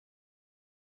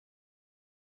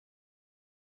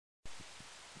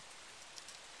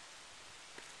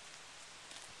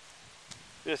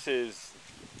This is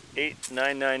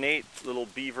 8998 Little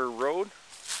Beaver Road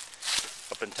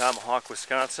up in Tomahawk,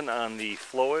 Wisconsin on the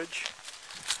Flowage.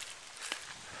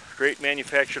 Great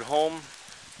manufactured home,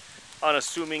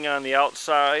 unassuming on the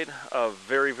outside,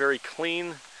 very, very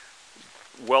clean,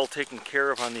 well taken care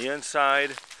of on the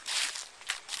inside.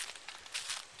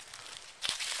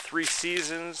 3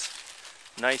 seasons,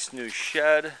 nice new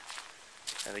shed,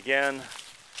 and again,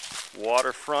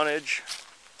 water frontage.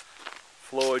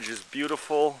 Flowage is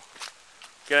beautiful.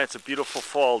 Again, it's a beautiful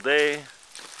fall day. You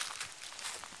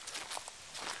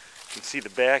can see the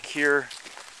back here.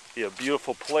 Be a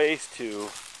beautiful place to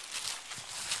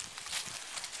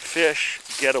fish,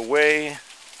 get away,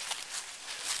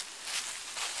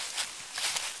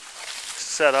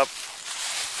 set up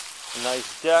a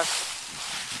nice deck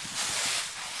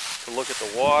to look at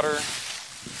the water.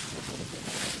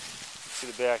 See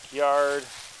the backyard.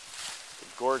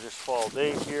 It's a gorgeous fall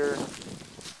day here.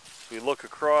 We look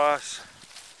across,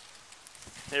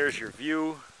 there's your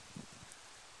view.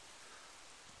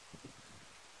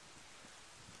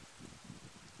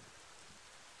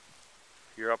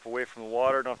 You're up away from the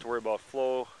water, don't have to worry about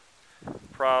flow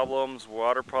problems,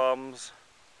 water problems,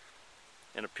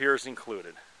 and a pier is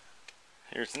included.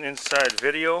 Here's an inside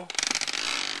video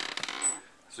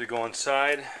as we go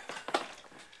inside.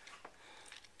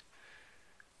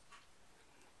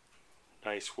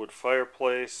 Nice wood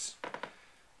fireplace.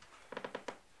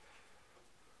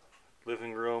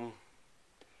 Living room.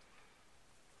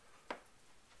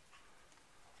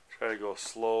 Try to go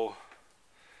slow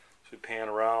as we pan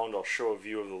around. I'll show a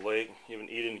view of the lake. You have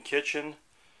an eat-in kitchen.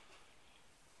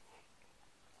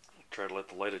 Try to let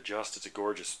the light adjust. It's a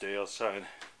gorgeous day outside.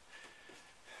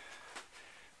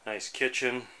 Nice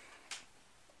kitchen.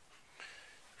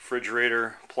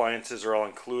 Refrigerator, appliances are all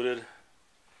included.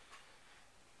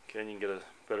 Again, you can get a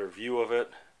better view of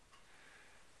it.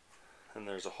 And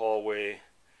there's a hallway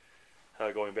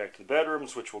going back to the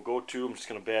bedrooms, which we'll go to. I'm just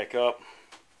going to back up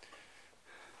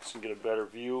so you can get a better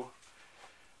view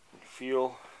and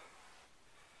feel.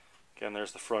 Again,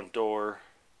 there's the front door.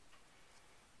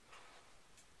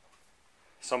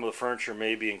 Some of the furniture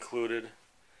may be included.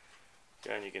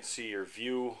 Again, you can see your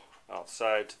view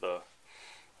outside to the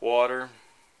water.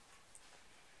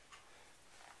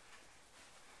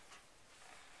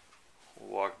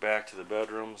 We'll walk back to the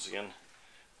bedrooms. Again,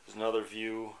 there's another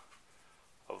view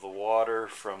of the water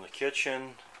from the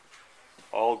kitchen.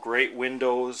 All great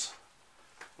windows.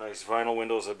 Nice vinyl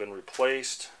windows have been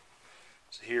replaced.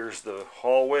 So here's the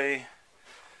hallway.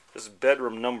 This is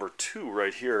bedroom number 2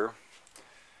 right here.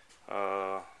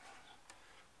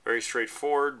 Very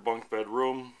straightforward, bunk bed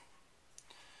room.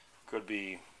 Could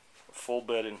be a full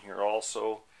bed in here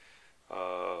also.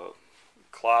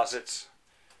 Closets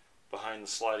behind the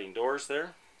sliding doors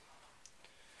there.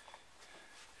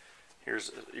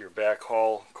 Here's your back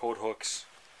hall, coat hooks,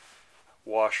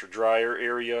 washer dryer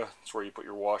area. That's where you put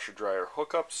your washer dryer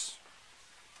hookups.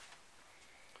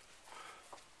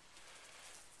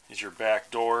 Here's your back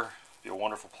door. Be a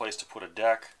wonderful place to put a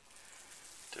deck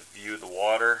to view the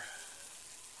water.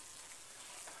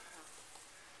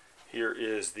 Here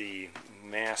is the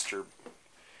master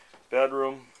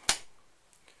bedroom.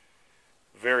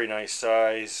 Very nice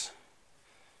size.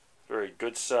 Very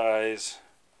good size.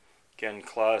 Again,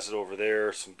 closet over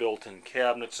there, some built-in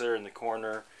cabinets there in the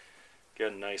corner.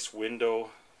 Again, nice window.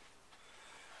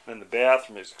 And the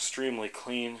bathroom is extremely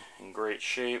clean, in great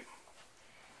shape.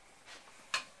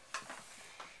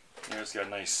 There's got a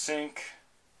nice sink.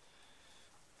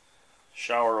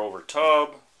 Shower over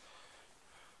tub.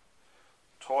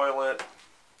 Toilet.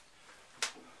 I'll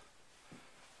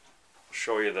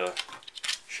show you the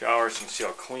shower so you can see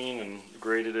how clean and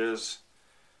great it is.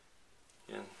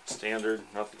 Again, standard,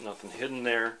 nothing hidden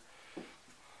there.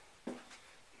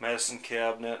 Medicine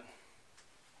cabinet.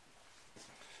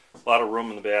 A lot of room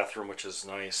in the bathroom, which is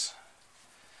nice.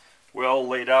 Well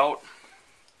laid out.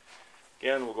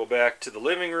 Again, we'll go back to the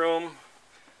living room.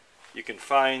 You can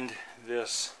find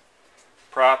this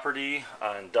property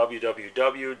on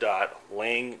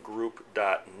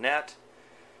www.langgroup.net.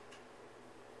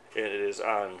 It is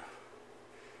on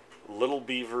Little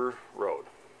Beaver Road.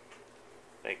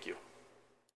 Thank you.